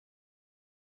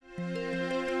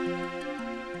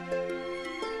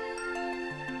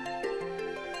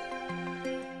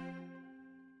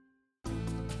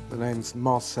name's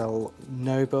Marcel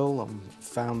Knobil. I'm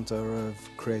founder of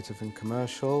Creative and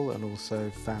Commercial and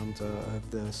also founder of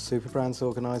the Superbrands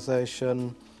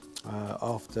organisation.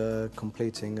 After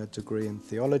completing a degree in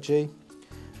theology,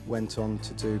 went on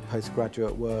to do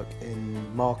postgraduate work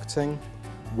in marketing.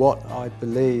 What I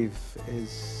believe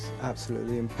is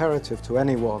absolutely imperative to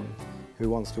anyone who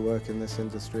wants to work in this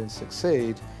industry and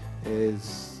succeed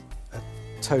is a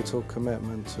total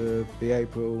commitment to be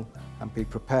able and be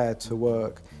prepared to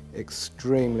work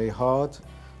extremely hard.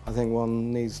 I think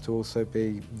one needs to also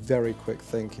be very quick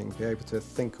thinking, be able to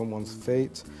think on one's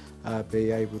feet,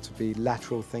 be able to be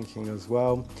lateral thinking as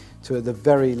well, to at the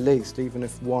very least, even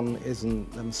if one isn't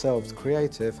themselves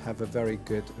creative, have a very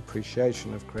good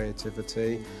appreciation of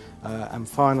creativity, and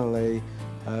finally,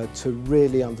 to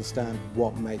really understand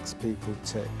what makes people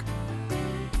tick.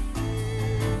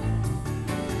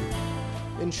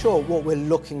 In short, what we're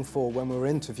looking for when we're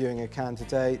interviewing a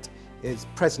candidate is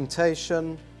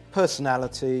presentation,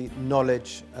 personality,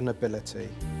 knowledge and ability.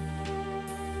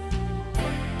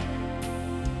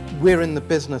 We're in the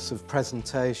business of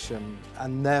presentation,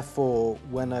 and therefore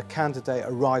when a candidate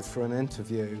arrives for an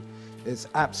interview, it's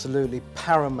absolutely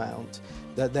paramount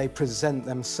that they present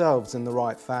themselves in the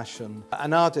right fashion.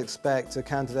 And I'd expect a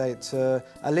candidate to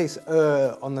at least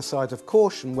err on the side of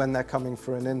caution when they're coming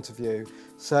for an interview.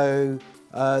 So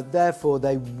therefore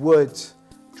they would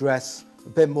dress a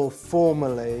bit more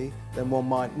formally than one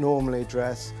might normally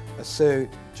dress, a suit,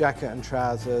 jacket and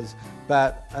trousers,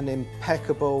 but an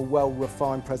impeccable,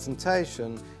 well-refined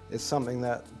presentation is something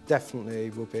that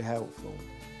definitely will be helpful.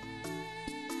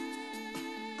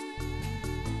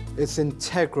 It's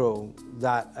integral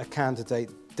that a candidate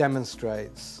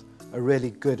demonstrates a really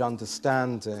good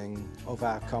understanding of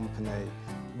our company.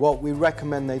 What we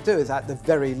recommend they do is at the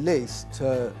very least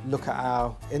to look at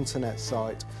our internet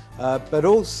site, but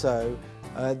also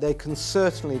they can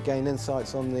certainly gain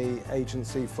insights on the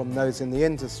agency from those in the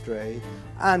industry,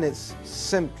 and it's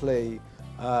simply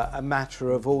a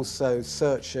matter of also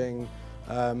searching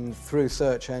through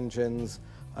search engines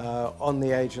on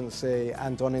the agency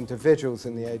and on individuals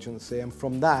in the agency, and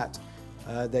from that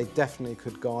they definitely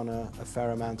could garner a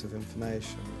fair amount of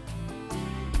information.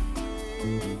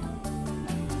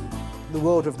 The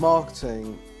world of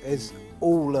marketing is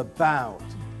all about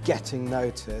getting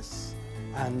notice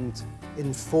and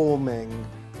informing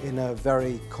in a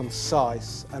very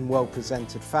concise and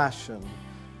well-presented fashion.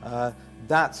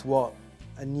 That's what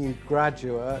a new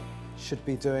graduate should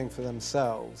be doing for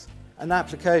themselves. An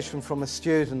application from a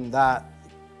student that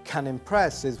can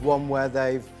impress is one where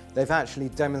they've actually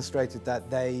demonstrated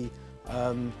that they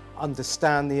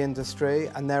understand the industry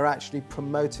and they're actually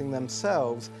promoting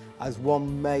themselves as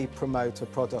one may promote a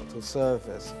product or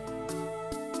service.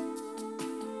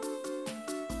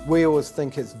 We always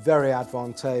think it's very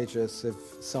advantageous if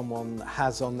someone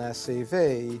has on their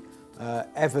CV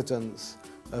evidence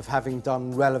of having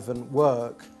done relevant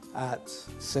work at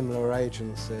similar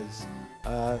agencies.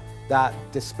 That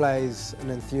displays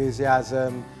an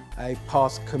enthusiasm, a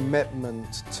past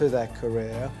commitment to their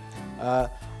career,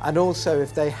 and also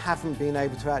if they haven't been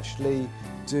able to actually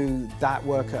do that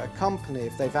work at a company,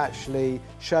 if they've actually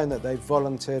shown that they've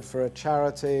volunteered for a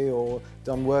charity or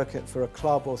done work for a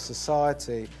club or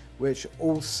society, which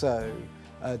also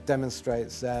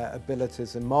demonstrates their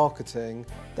abilities in marketing,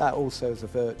 that also is a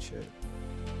virtue.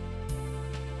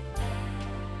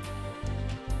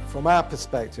 From our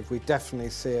perspective, we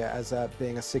definitely see it as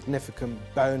being a significant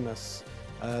bonus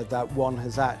that one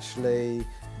has actually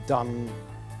done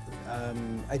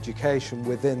education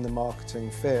within the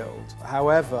marketing field.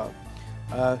 However,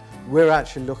 we're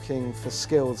actually looking for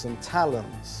skills and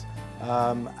talents,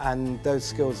 and those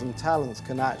skills and talents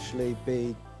can actually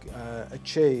be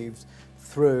achieved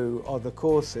through other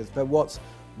courses. But what's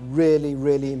really,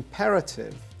 really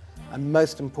imperative and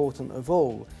most important of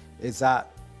all is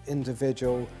that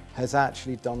individual has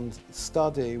actually done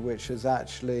study which has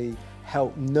actually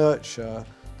helped nurture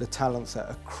the talents that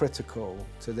are critical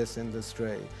to this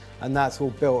industry, and that's all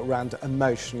built around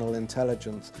emotional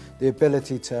intelligence, the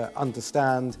ability to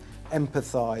understand,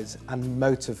 empathise and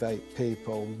motivate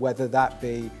people, whether that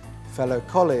be fellow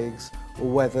colleagues or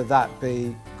whether that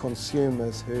be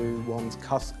consumers who one's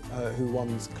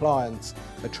clients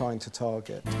are trying to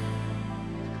target.